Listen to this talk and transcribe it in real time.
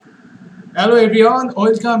Hello everyone,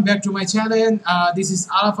 welcome back to my channel. This is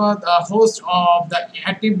Arafat, host of the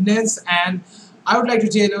Activeness, and I would like to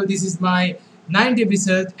tell you this is my ninth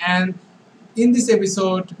episode, and in this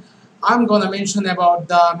episode, I'm gonna mention about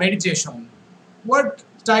the meditation. What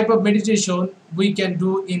type of meditation we can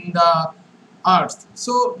do in the earth?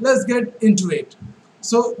 So let's get into it.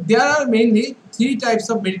 So there are mainly three types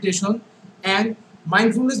of meditation, and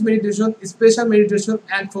mindfulness meditation, special meditation,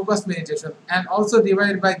 and focus meditation, and also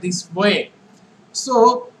divided by this way.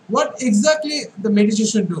 So, what exactly the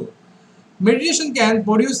meditation do? Meditation can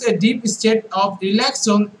produce a deep state of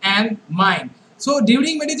relaxation and mind. So,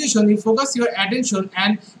 during meditation, you focus your attention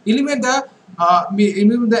and eliminate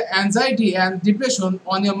the anxiety and depression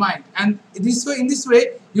on your mind. And in this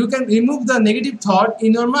way, you can remove the negative thought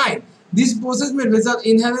in your mind. This process may result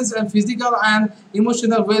in enhanced and physical and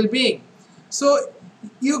emotional well-being. So,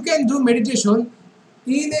 you can do meditation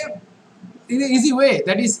in an easy way,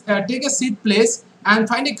 that is take a seat place and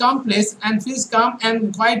find a calm place and feels calm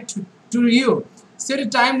and quiet to you. Set a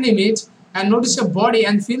time limit and notice your body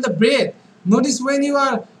and feel the breath. Notice when you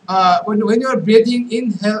are when you are breathing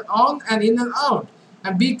in on and in and out,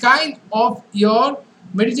 and be kind of your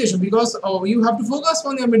meditation, because you have to focus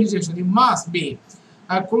on your meditation. You must be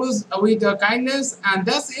close with kindness, and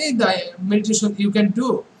that's it, the meditation you can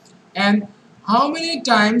do. And how many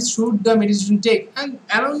times should the meditation take? And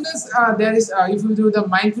around this, there is if you do the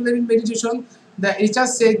mindful living meditation, the it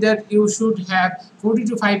just said that you should have 40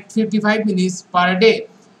 to 55 minutes per day.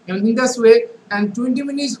 And in this way, and 20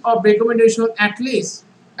 minutes of recommendation at least,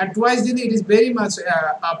 and twice daily, it is very much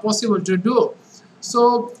possible to do.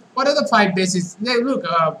 So, what are the five basics? Yeah, look,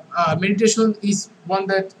 meditation is one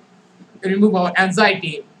that remove our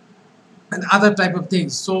anxiety and other type of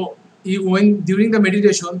things. So when during the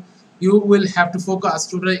meditation, you will have to focus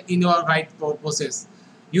totally in your right process.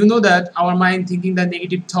 You know that our mind thinking the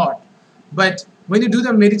negative thought, but when you do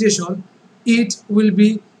the meditation, it will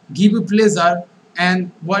be give you pleasure and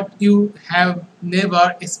what you have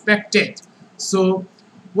never expected. So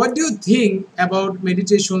what do you think about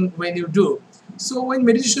meditation when you do? So when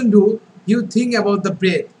meditation do, you think about the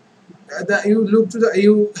breath. You look to the,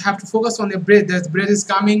 you have to focus on your breath. The breath is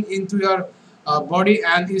coming into your body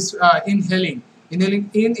and is inhaling in,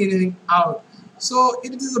 inhaling out. So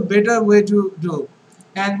it is a better way to do.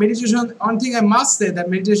 And meditation, one thing I must say, that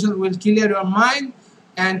meditation will clear your mind,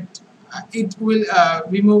 and it will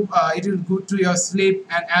it will go to your sleep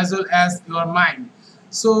and as well as your mind.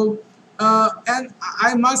 So and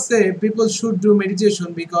I must say people should do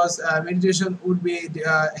meditation, because meditation would be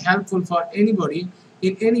helpful for anybody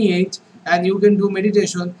in any age, and you can do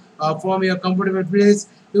meditation from your comfortable place.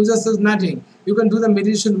 You just does nothing. You can do the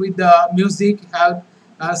meditation with the music help.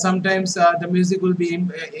 Sometimes the music will be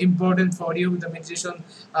important for you. The meditation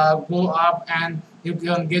go up and you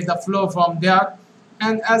can get the flow from there,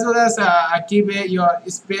 and as well as keep your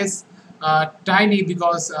space tidy,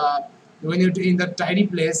 because when you're in the tidy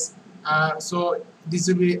place, so this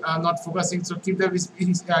will be not focusing. So keep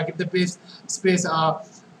the space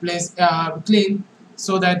place clean,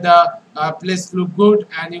 so that the place look good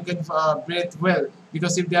and you can breathe well,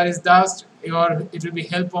 because if there is dust, it will be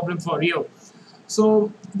health problem for you.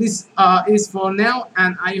 So this is for now,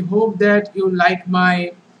 and I hope that you like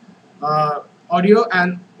my audio.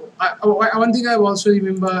 And one thing I also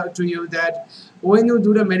remember to you, that when you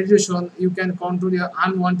do the meditation, you can control your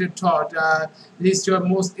unwanted thought, list your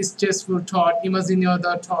most stressful thought, imagine your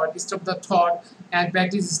the thought, stop the thought, and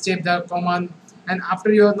practice step the command. And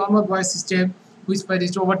after your normal voice step, which by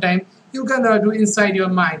this over time, you can do inside your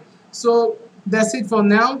mind. So that's it for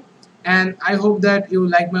now, and I hope that you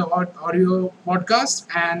like my audio podcast,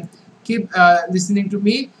 and keep listening to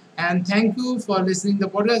me. And thank you for listening the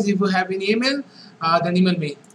podcast. If you have any email, then email me.